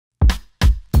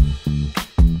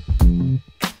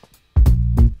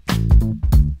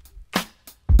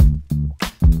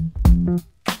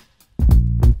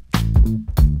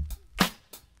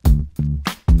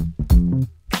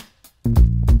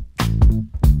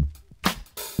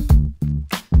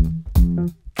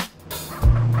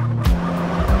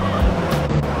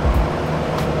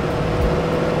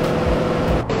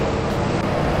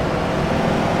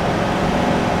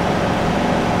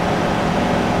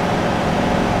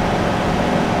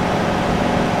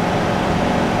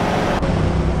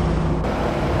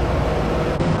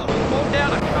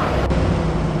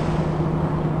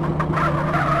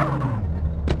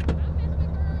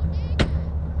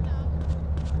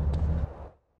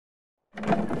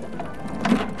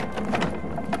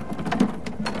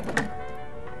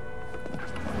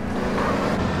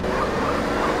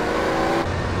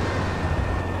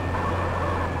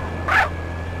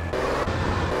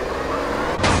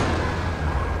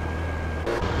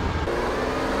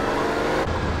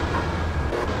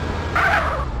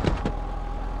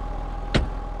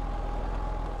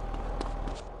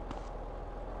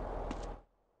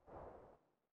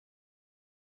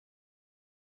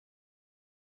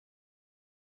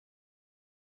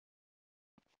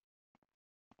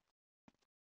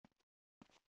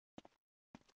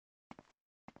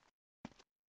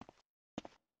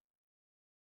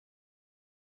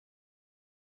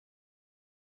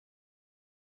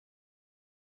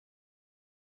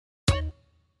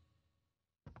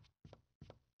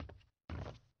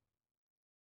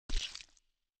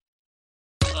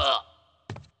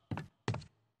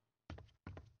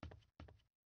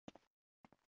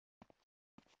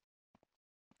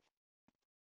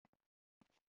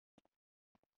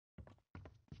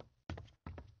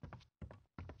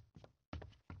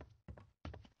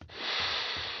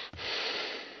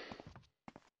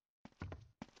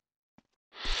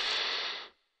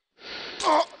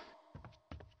Oh!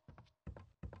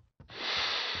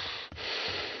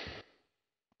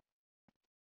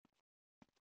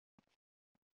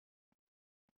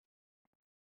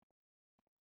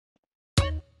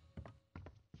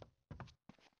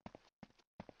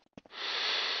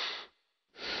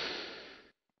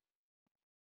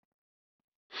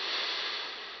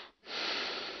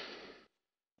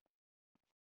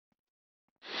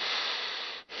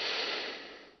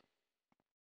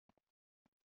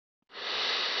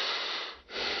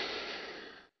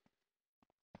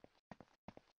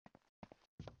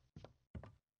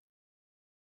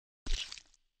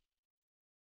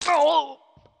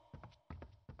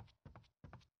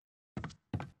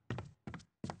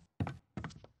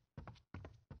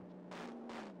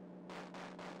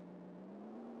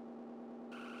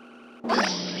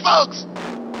 This sucks!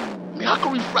 I mean, how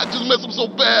can refractors mess up so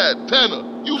bad?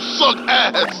 Tanner, you suck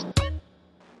ass!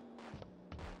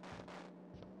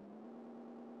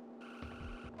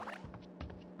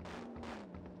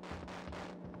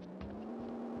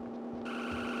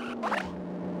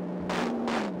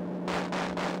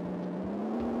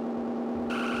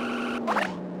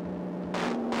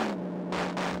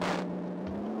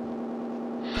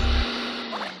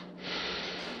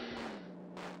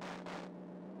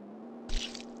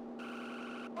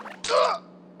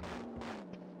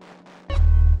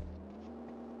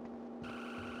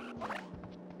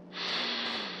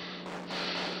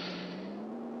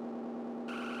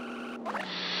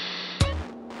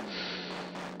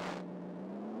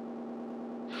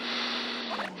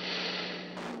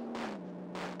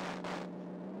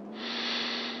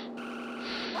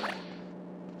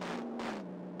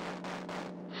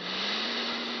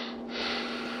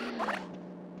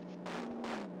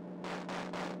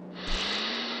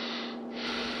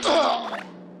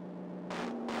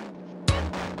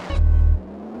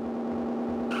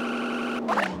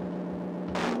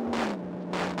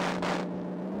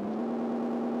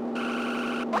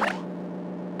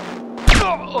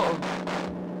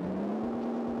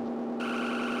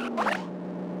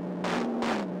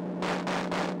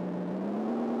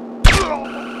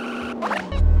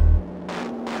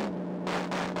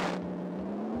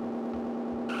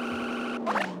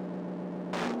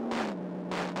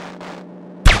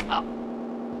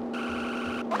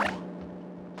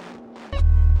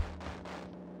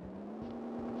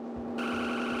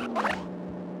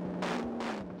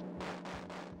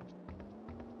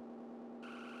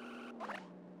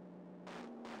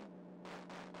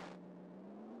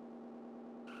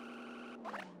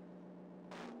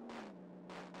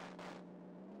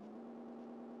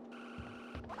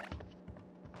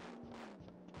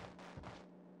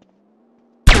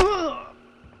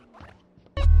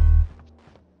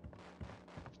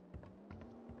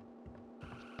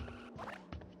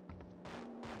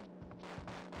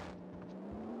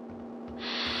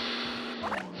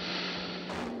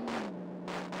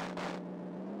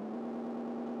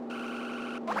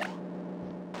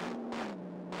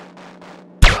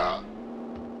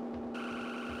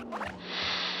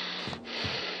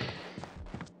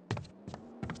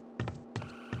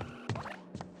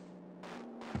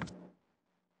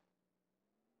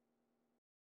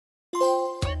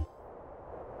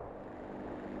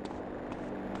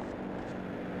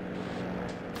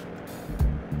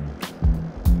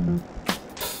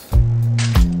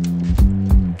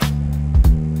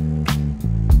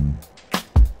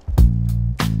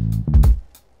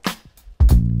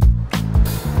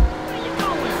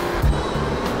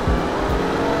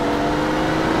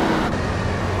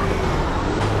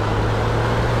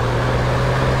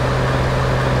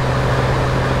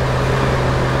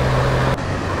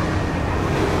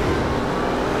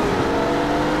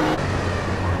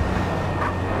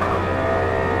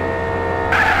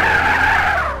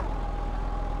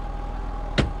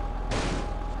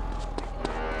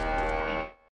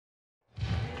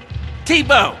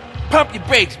 T-Bone, pump your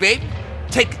brakes, baby.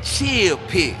 Take a chill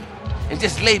pill and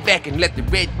just lay back and let the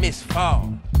red mist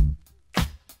fall.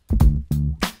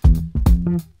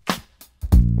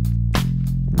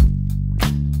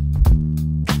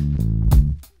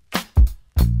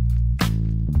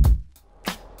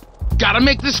 Gotta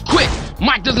make this quick.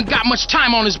 Mike doesn't got much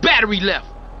time on his battery left.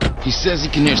 He says he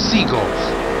can hear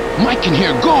seagulls. Mike can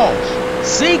hear gulls.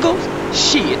 Seagulls?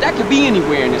 Shit, that could be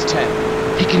anywhere in this town.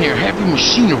 He can hear heavy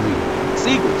machinery.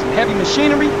 Seagulls and heavy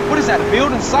machinery? What is that, a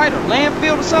building site or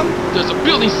landfill or something? There's a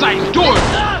building site in Doors.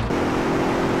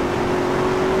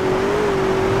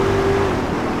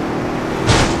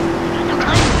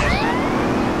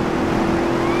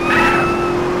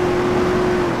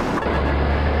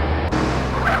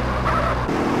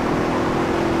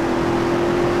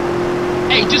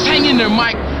 Hey, just hang in there,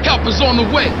 Mike. Help is on the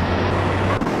way.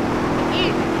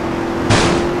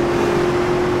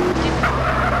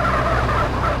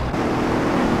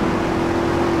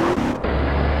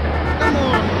 Come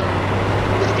on.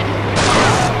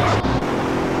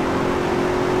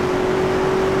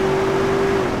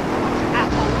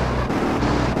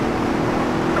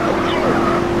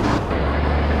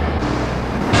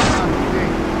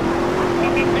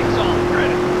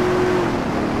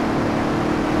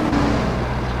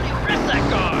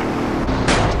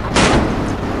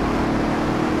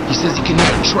 He says he can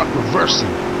hear a truck reversing.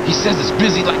 He says it's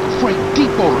busy like a freight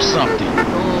depot or something.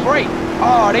 Great.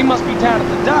 Oh, they must be down at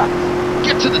the docks.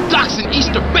 Get to the docks in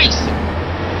Easter Basin.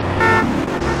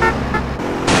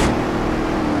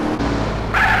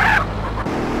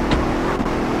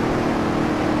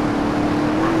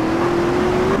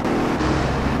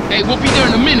 Hey, we'll be there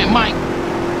in a minute, Mike.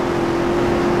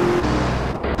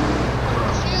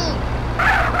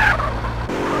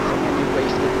 You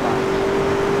wasted life.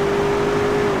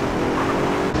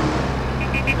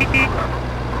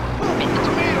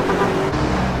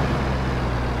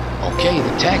 Okay, the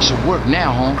tag should work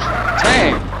now, Holmes.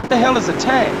 Tag? What the hell is a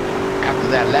tag? After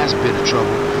that last bit of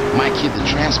trouble, Mike hid the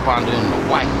transponder in the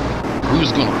white. We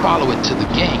was gonna follow it to the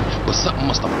gang, but something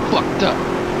must have fucked up.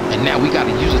 And now we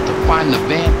gotta use it to find the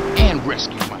van and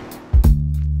rescue Mike.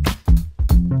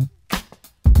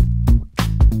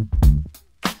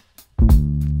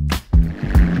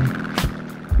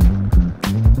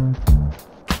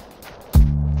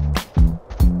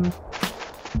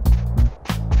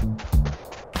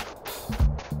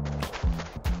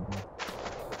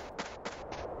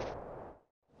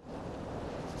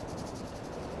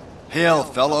 Hail,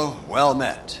 fellow. Well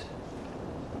met.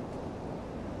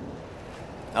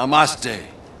 Namaste.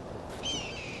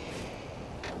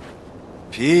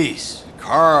 Peace.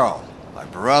 Carl, my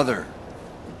brother.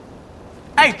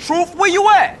 Hey, Truth, where you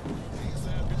at?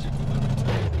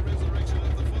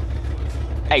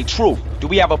 Hey, Truth, do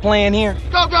we have a plan here?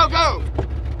 Go, go, go!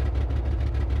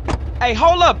 Hey,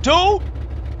 hold up, dude!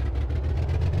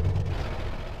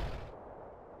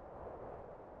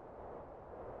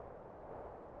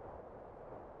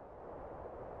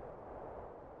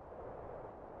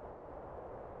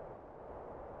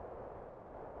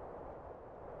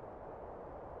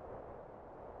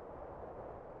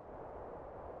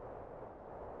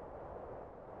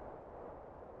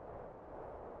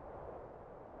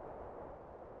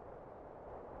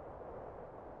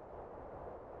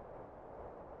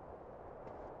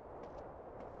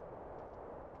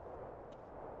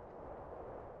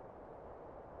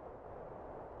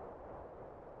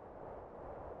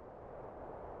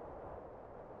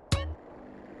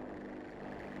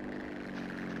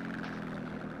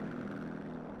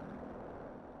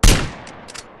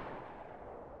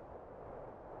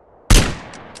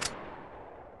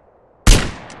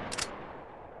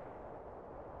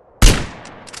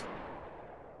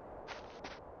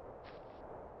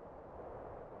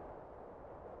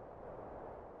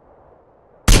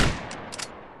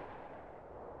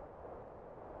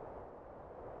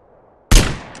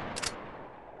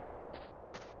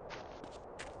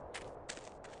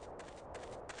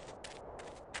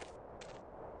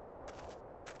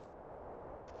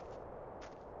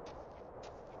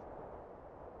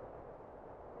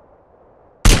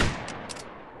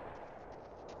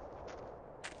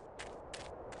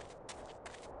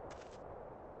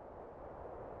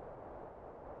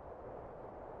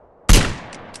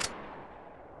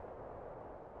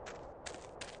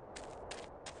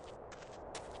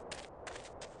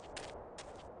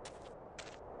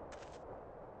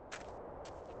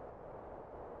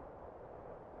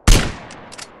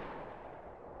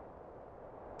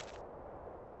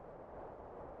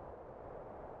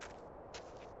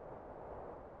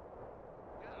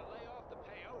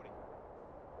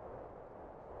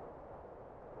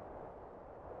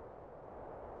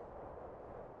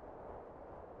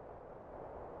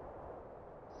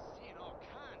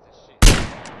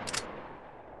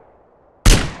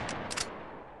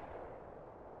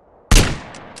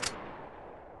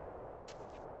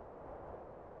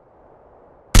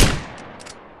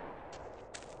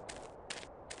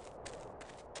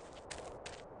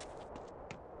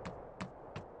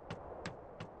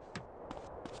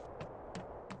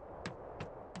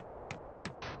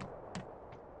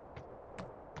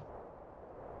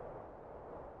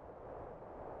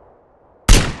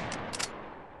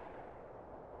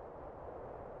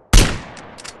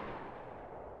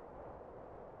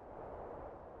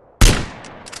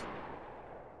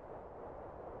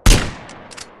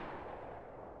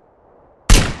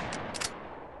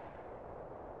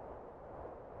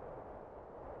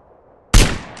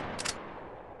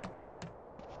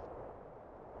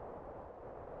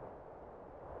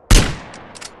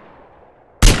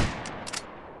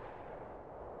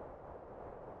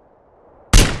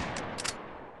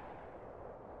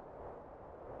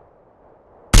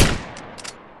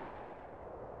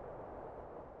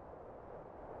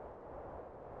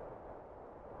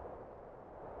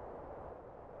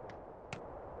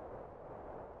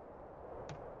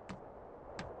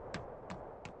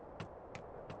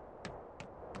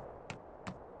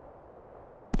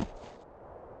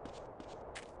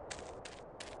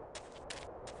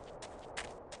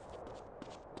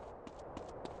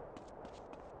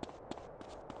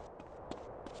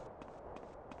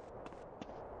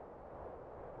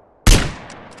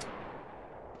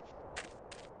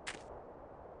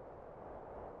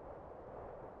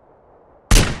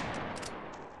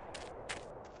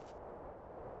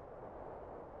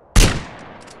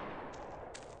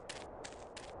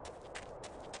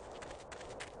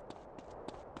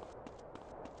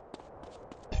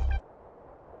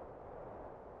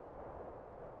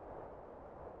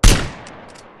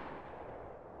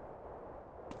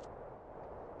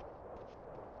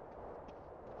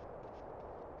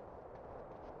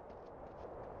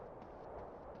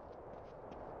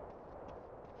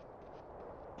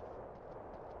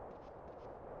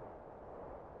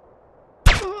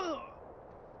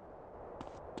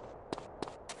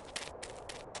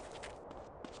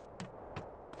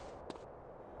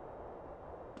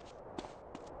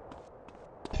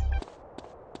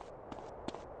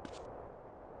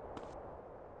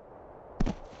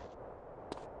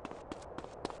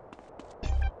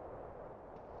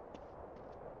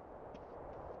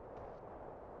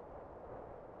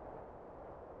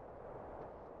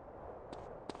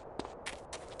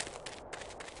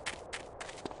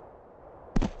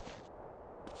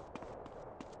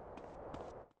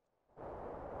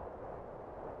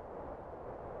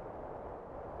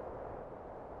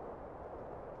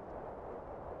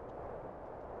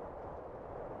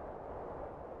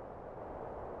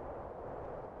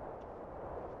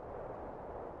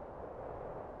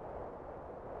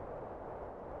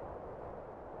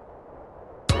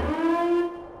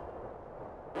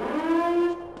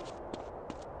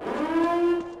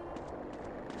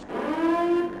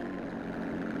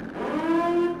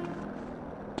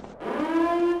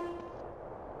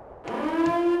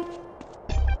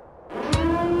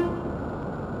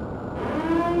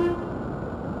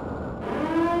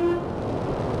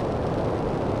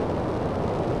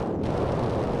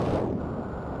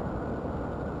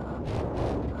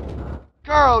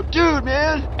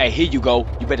 Hey, here you go.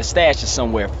 You better stash it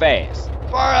somewhere fast.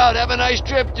 Far out. Have a nice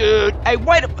trip, dude. Hey,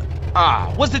 wait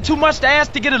a... was it too much to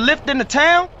ask to get a lift into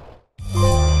town?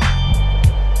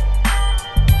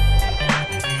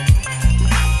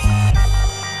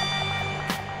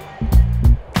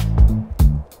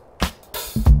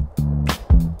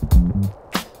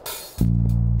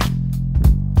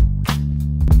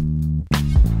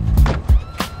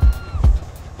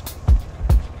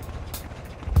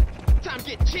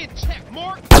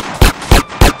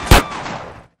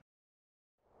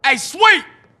 Hey, Sweet!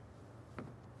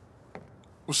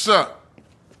 What's up?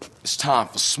 It's time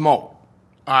for smoke.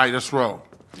 All right, let's roll.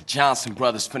 The Johnson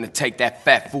brothers finna take that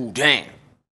fat fool down.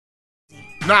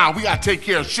 Nah, we gotta take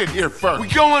care of shit here first. We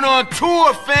going on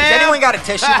tour, fam! Has anyone got a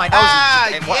tissue? My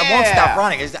nose it won't stop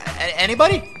running. Is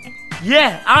anybody?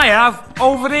 Yeah, I have.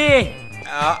 Over there.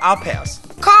 I'll pass.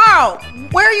 Carl,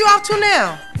 where are you off to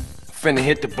now? Finna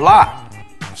hit the block.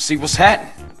 See what's happening.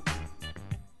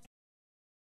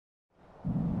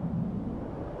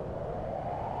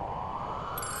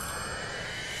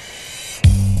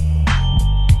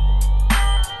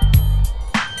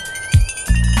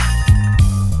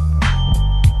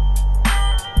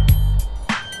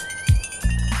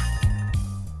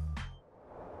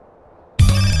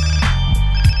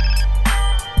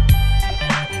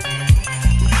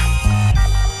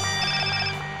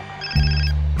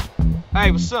 Hey,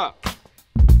 what's up?